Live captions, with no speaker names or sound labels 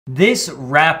This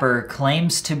rapper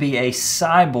claims to be a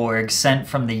cyborg sent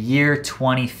from the year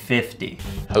 2050.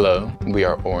 Hello, we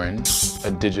are Orrin, a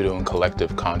digital and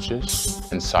collective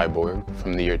conscious and cyborg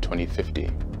from the year 2050,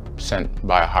 sent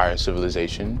by a higher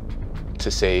civilization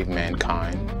to save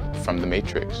mankind from the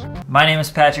Matrix. My name is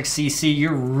Patrick CC.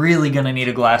 You're really gonna need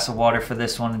a glass of water for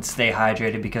this one and stay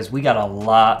hydrated because we got a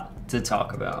lot to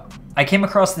talk about. I came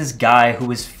across this guy who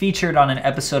was featured on an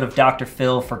episode of Dr.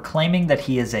 Phil for claiming that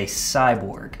he is a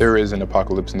cyborg. There is an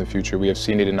apocalypse in the future. We have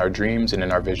seen it in our dreams and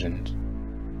in our visions.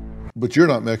 But you're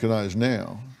not mechanized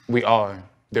now. We are.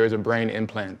 There is a brain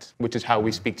implant, which is how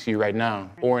we speak to you right now.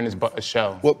 Orrin is but a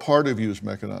shell. What part of you is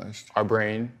mechanized? Our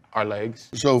brain, our legs.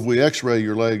 So if we x-ray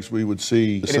your legs, we would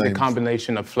see the same. It is a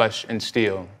combination of flesh and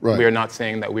steel. Right. We are not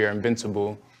saying that we are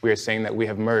invincible. We are saying that we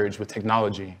have merged with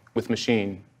technology, with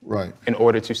machine. Right. In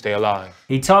order to stay alive.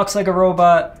 He talks like a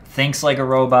robot, thinks like a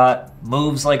robot,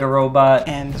 moves like a robot.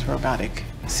 And it's robotic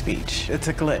speech. It's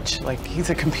a glitch, like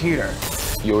he's a computer.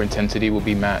 Your intensity will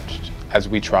be matched as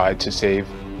we try to save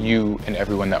you and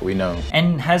everyone that we know.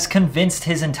 And has convinced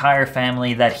his entire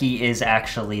family that he is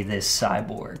actually this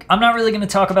cyborg. I'm not really gonna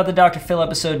talk about the Dr. Phil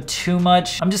episode too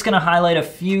much. I'm just gonna highlight a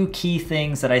few key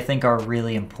things that I think are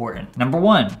really important. Number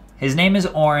one, his name is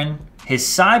Orrin, his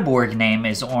cyborg name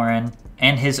is Orrin,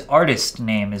 and his artist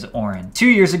name is Orrin. 2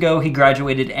 years ago, he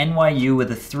graduated NYU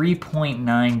with a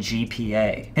 3.9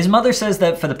 GPA. His mother says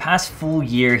that for the past full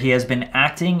year, he has been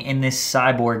acting in this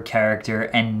cyborg character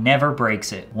and never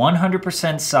breaks it. 100%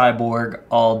 cyborg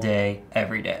all day,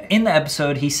 every day. In the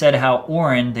episode, he said how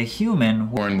Orrin, the human,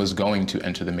 Orrin was going to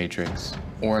enter the Matrix.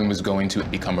 Orrin was going to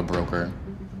become a broker,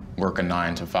 work a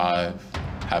 9 to 5,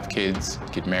 have kids,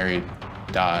 get married,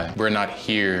 die. We're not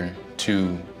here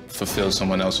to fulfill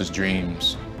someone else's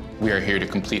dreams. We are here to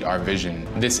complete our vision.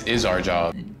 This is our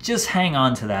job. Just hang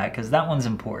on to that, because that one's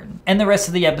important. And the rest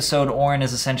of the episode, Orrin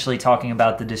is essentially talking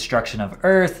about the destruction of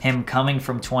Earth, him coming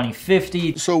from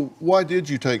 2050. So why did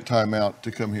you take time out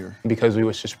to come here? Because we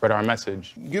wish to spread our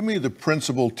message. Give me the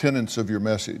principal tenets of your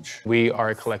message. We are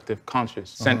a collective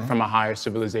conscious, sent from a higher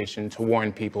civilization to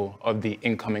warn people of the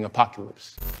incoming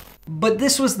apocalypse. But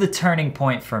this was the turning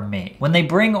point for me. When they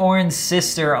bring Orrin's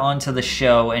sister onto the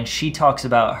show and she talks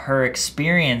about her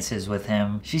experiences with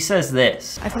him, she says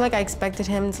this. I feel like I expected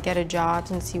him to get a job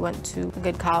since he went to a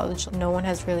good college. No one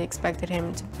has really expected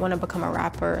him to want to become a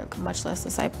rapper, much less a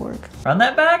cyborg. Run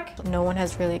that back? No one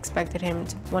has really expected him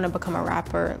to want to become a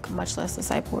rapper, much less a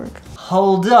cyborg.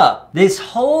 Hold up. This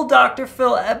whole Dr.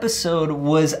 Phil episode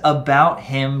was about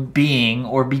him being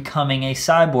or becoming a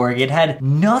cyborg. It had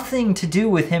nothing to do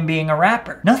with him being a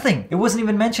rapper. Nothing. It wasn't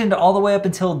even mentioned all the way up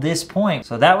until this point.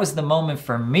 So that was the moment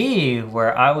for me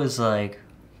where I was like,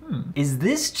 is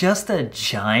this just a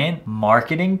giant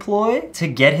marketing ploy to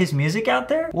get his music out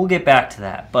there? We'll get back to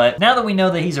that. But now that we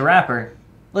know that he's a rapper,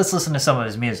 let's listen to some of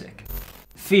his music.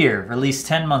 Fear, released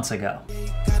 10 months ago.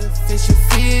 Gotta face your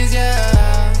fears,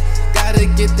 yeah. Gotta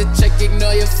get the check,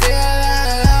 ignore your feelings.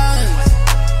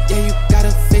 Yeah, you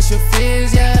gotta face your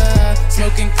fears, yeah.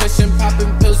 Smoking cushion,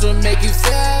 popping pills will make you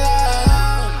feel.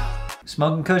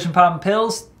 Smoking cushion, popping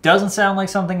pills doesn't sound like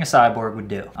something a cyborg would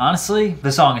do. Honestly,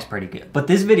 the song is pretty good, but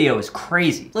this video is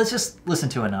crazy. Let's just listen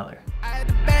to another. I had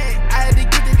to bang, I had to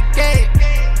get to the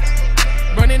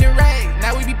gate. Running in rain,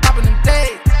 now we be popping them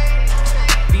days.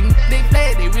 They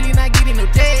play, they really not getting no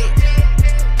day.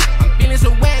 I'm feeling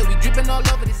so wet, we dripping all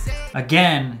over the sand.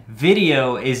 Again,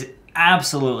 video is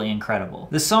absolutely incredible.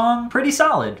 The song, pretty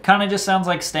solid. Kind of just sounds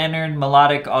like standard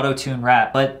melodic auto-tune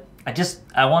rap, but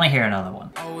I want to hear another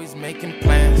one. Always making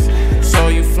plans. So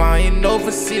you flying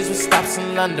overseas with stops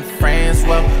in London, France.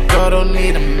 Well, girl don't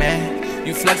need a man.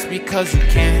 You flex because you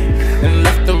can. And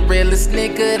left the realest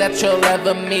nigga that you'll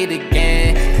ever meet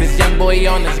again. This young boy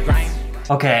on his grind.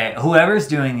 Okay, whoever's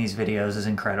doing these videos is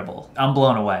incredible. I'm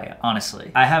blown away,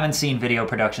 honestly. I haven't seen video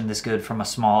production this good from a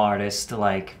small artist,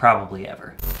 like, probably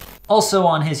ever. Also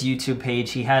on his YouTube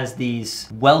page, he has these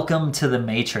Welcome to the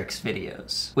Matrix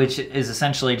videos, which is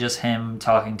essentially just him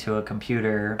talking to a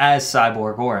computer as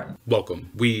Cyborg Orrin.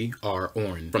 Welcome. We are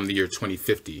Orrin from the year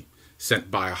 2050,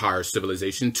 sent by a higher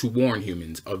civilization to warn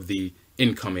humans of the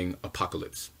incoming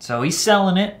apocalypse. So he's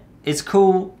selling it. It's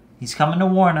cool. He's coming to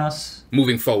warn us.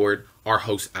 Moving forward, our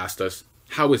host asked us,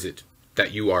 how is it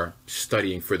that you are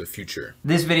studying for the future?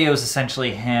 This video is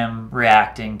essentially him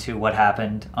reacting to what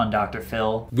happened on Dr.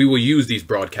 Phil. We will use these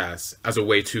broadcasts as a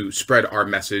way to spread our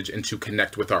message and to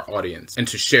connect with our audience and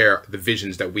to share the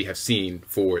visions that we have seen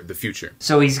for the future.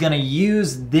 So he's gonna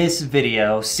use this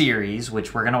video series,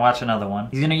 which we're gonna watch another one.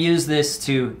 He's gonna use this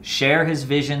to share his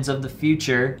visions of the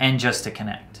future and just to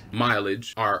connect.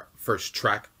 Mileage, our first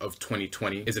track of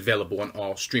 2020, is available on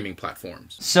all streaming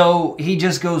platforms. So he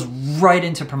just goes right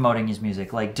into promoting his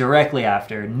music, like directly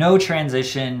after. No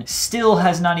transition. Still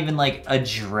has not even like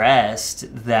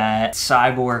addressed that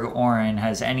Cyborg Orrin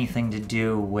has anything to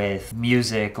do with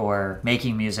music or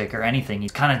making music or anything. He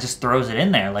kind of just throws it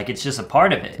in there like it's just a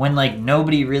part of it, when like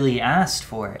nobody really asked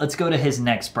for it. Let's go to his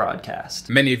next broadcast.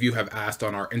 Many of you have asked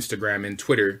on our Instagram and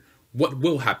Twitter, what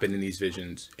will happen in these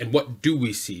visions and what do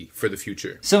we see for the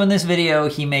future? So in this video,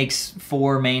 he makes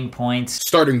 4 main points.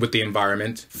 Starting with the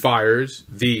environment, fires,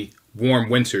 the warm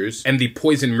winters, and the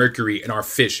poison mercury in our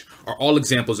fish are all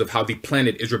examples of how the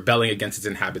planet is rebelling against its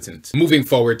inhabitants. Moving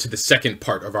forward to the second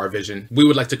part of our vision, we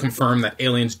would like to confirm that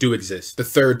aliens do exist. The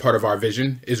third part of our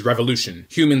vision is revolution.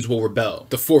 Humans will rebel.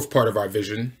 The fourth part of our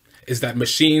vision is that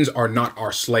machines are not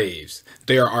our slaves.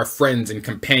 They are our friends and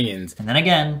companions. And then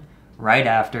again, right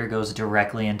after, goes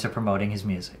directly into promoting his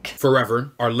music.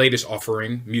 Forever, our latest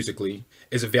offering, musically,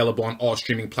 is available on all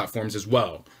streaming platforms as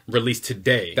well. Released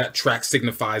today, that track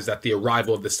signifies that the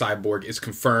arrival of the cyborg is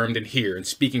confirmed and here and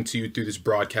speaking to you through this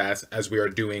broadcast as we are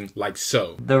doing like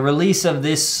so. The release of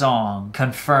this song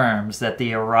confirms that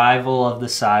the arrival of the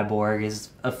cyborg is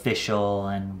official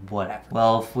and whatever.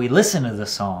 Well, if we listen to the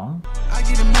song, I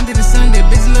get it Monday to Sunday,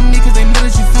 busy love me cause they know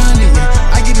that you find it,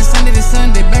 yeah. I get it Sunday to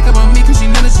Sunday, back up on me cause she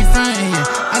know that she frying, yeah.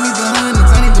 I need the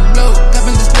hundreds, I need the blow, got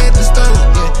been display at the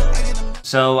stove, yeah.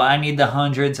 So I need the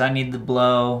hundreds, I need the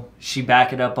blow, she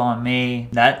back it up on me.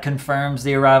 That confirms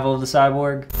the arrival of the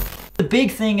cyborg. The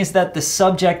big thing is that the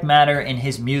subject matter in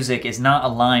his music is not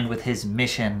aligned with his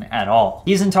mission at all.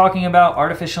 He isn't talking about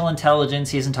artificial intelligence,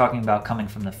 he isn't talking about coming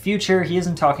from the future, he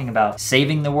isn't talking about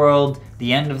saving the world,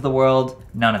 the end of the world,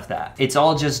 none of that. It's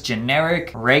all just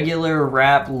generic, regular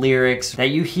rap lyrics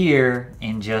that you hear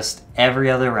in just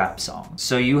every other rap song.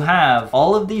 So you have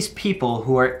all of these people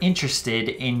who are interested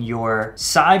in your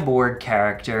cyborg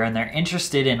character, and they're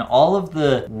interested in all of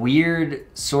the weird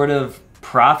sort of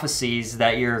prophecies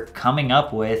that you're coming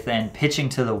up with and pitching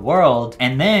to the world,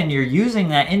 and then you're using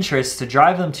that interest to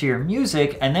drive them to your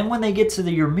music, and then when they get to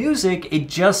your music, it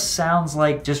just sounds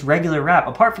like just regular rap.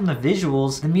 Apart from the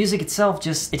visuals, the music itself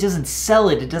it doesn't sell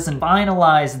it, it doesn't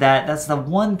finalize that. That's the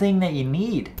one thing that you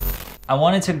need. I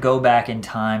wanted to go back in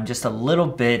time just a little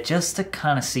bit just to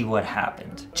kind of see what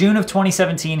happened. June of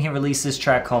 2017, he released this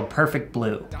track called Perfect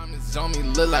Blue. Diamonds on me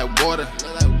look like water.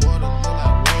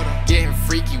 Getting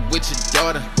freaky with your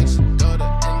daughter.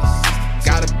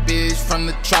 Got a bitch from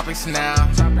the tropics now.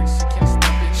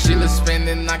 She look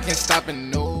spending, I can't stop it,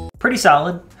 no. Pretty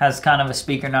solid, has kind of a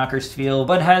speaker knockers feel,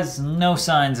 but has no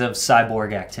signs of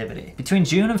cyborg activity. Between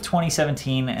June of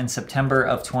 2017 and September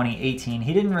of 2018,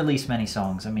 he didn't release many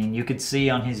songs. I mean, you could see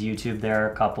on his YouTube there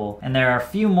are a couple, and there are a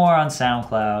few more on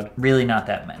SoundCloud, really not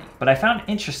that many. But I found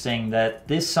interesting that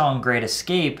this song, Great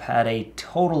Escape, had a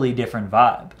totally different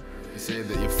vibe. You say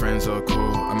that your friends are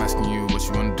cool. I'm asking you what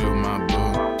you want to do, my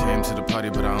boo. Came to the party,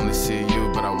 but I only see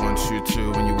you. But I want you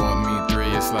to, when you want me 3.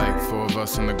 It's like 4 of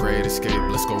us on the Great Escape.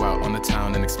 Let's go out on the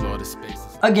town and explore the spaces.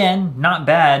 Again, not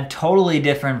bad, totally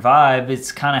different vibe.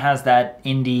 It's kind of has that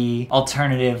indie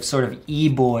alternative sort of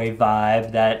e-boy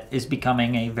vibe that is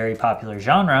becoming a very popular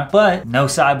genre, but no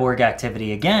cyborg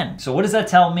activity again. So what does that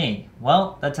tell me?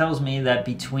 Well, that tells me that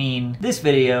between this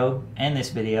video and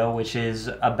this video, which is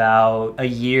about a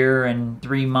year and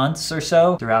 3 months or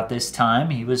so, throughout this time,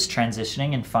 he was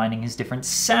transitioning and finding his different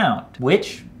sound,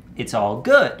 which it's all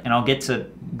good. And I'll get to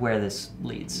where this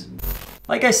leads.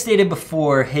 Like I stated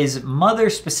before, his mother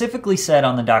specifically said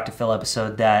on the Dr. Phil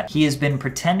episode that he has been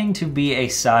pretending to be a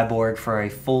cyborg for a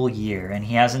full year, and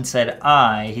he hasn't said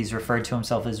I, he's referred to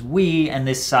himself as we and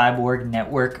this cyborg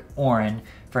network, Orrin,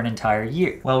 for an entire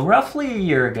year. Well, roughly a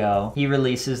year ago, he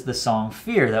releases the song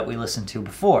Fear that we listened to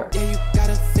before. Yeah, you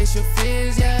gotta face your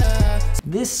fears, yeah.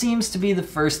 This seems to be the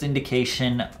first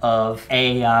indication of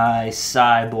AI,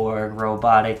 cyborg,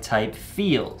 robotic type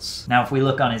feels. Now, if we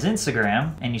look on his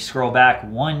Instagram and you scroll back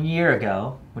 1 year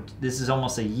ago, which this is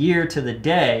almost a year to the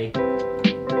day,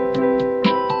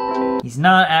 he's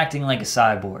not acting like a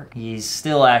cyborg. He's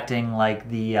still acting like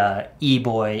the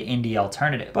e-boy indie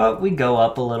alternative. But we go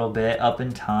up a little bit, up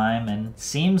in time, and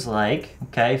seems like,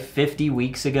 okay, 50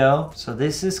 weeks ago. So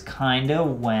this is kind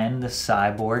of when the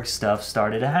cyborg stuff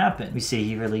started to happen. We see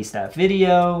he released that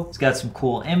video. He's got some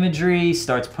cool imagery,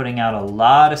 starts putting out a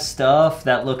lot of stuff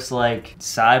that looks like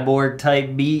cyborg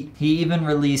type beat. He even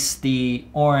released the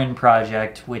Orrin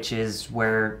project, which is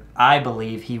where I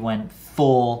believe he went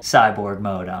full cyborg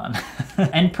mode on.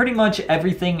 And pretty much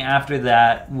everything after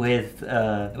that, with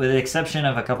the exception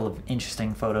of a couple of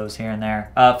interesting photos here and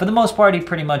there, for the most part, he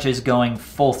pretty much is going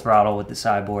full throttle with the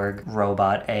cyborg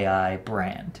robot AI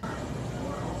brand.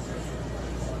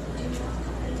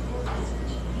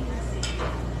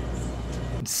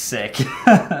 Sick.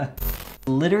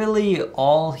 Literally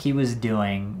all he was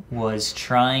doing was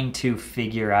trying to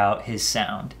figure out his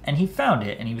sound, and he found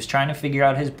it, and he was trying to figure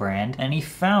out his brand, and he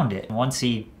found it. Once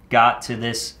he got to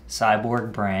this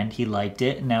Cyborg brand, he liked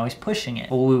it, and now he's pushing it.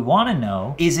 What we want to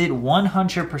know, is it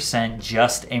 100%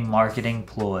 just a marketing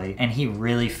ploy and he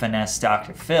really finessed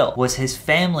Dr. Phil? Was his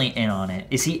family in on it?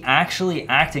 Is he actually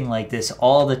acting like this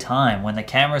all the time when the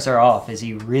cameras are off? Is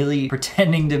he really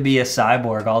pretending to be a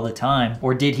cyborg all the time?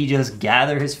 Or did he just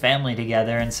gather his family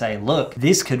together and say, look,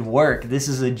 this could work, this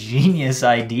is a genius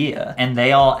idea, and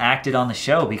they all acted on the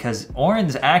show? Because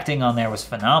Orrin's acting on there was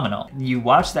phenomenal. You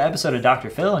watch the episode of Dr.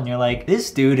 Phil and you're like,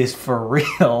 this dude is for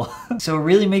real. So it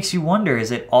really makes you wonder,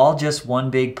 is it all just one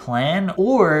big plan,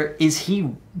 or is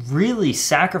he really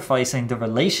sacrificing the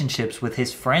relationships with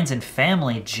his friends and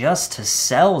family just to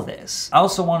sell this? I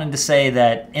also wanted to say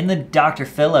that in the Dr.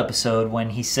 Phil episode,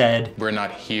 when he said, we're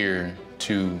not here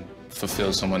to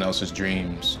fulfill someone else's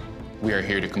dreams. We are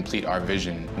here to complete our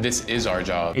vision. This is our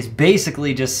job. It's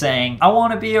basically just saying, I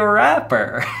want to be a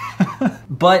rapper.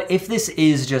 But if this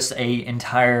is just a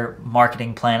entire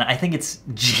marketing plan, I think it's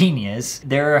genius.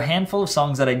 There are a handful of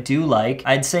songs that I do like.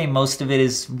 I'd say most of it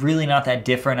is really not that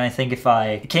different. I think if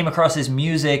I came across his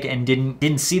music and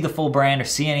didn't see the full brand or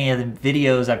see any of the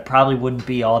videos, I probably wouldn't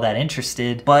be all that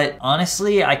interested. But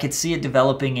honestly, I could see it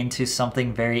developing into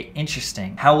something very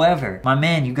interesting. However, my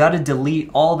man, you gotta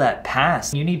delete all that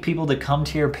past. You need people to come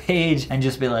to your page and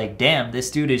just be like, damn,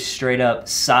 this dude is straight up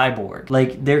cyborg.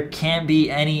 Like, there can't be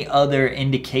any other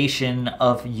indication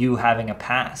of you having a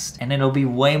past, and it'll be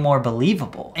way more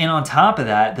believable. And on top of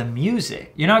that, the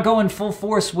music. You're not going full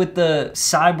force with the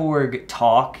cyborg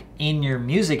talk in your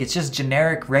music. It's just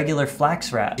generic, regular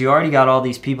flex rap. You already got all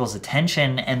these people's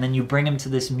attention, and then you bring them to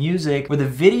this music where the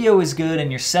video is good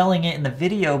and you're selling it in the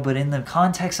video, but in the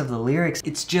context of the lyrics,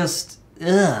 it's just,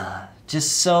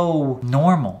 just so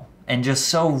normal. And just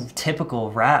so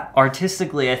typical rap.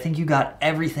 Artistically, I think you got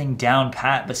everything down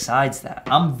pat besides that.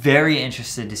 I'm very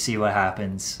interested to see what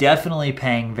happens. Definitely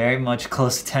paying very much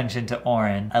close attention to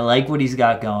Orrin. I like what he's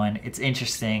got going. It's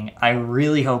interesting. I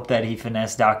really hope that he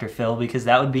finessed Dr. Phil, because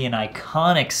that would be an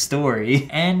iconic story.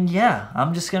 And yeah,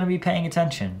 I'm just gonna be paying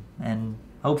attention. And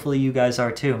hopefully you guys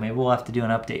are too. Maybe we'll have to do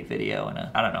an update video in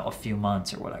I don't know, a few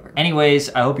months or whatever.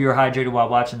 Anyways, I hope you were hydrated while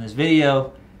watching this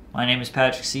video. My name is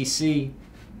Patrick CC.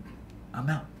 I'm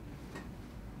out.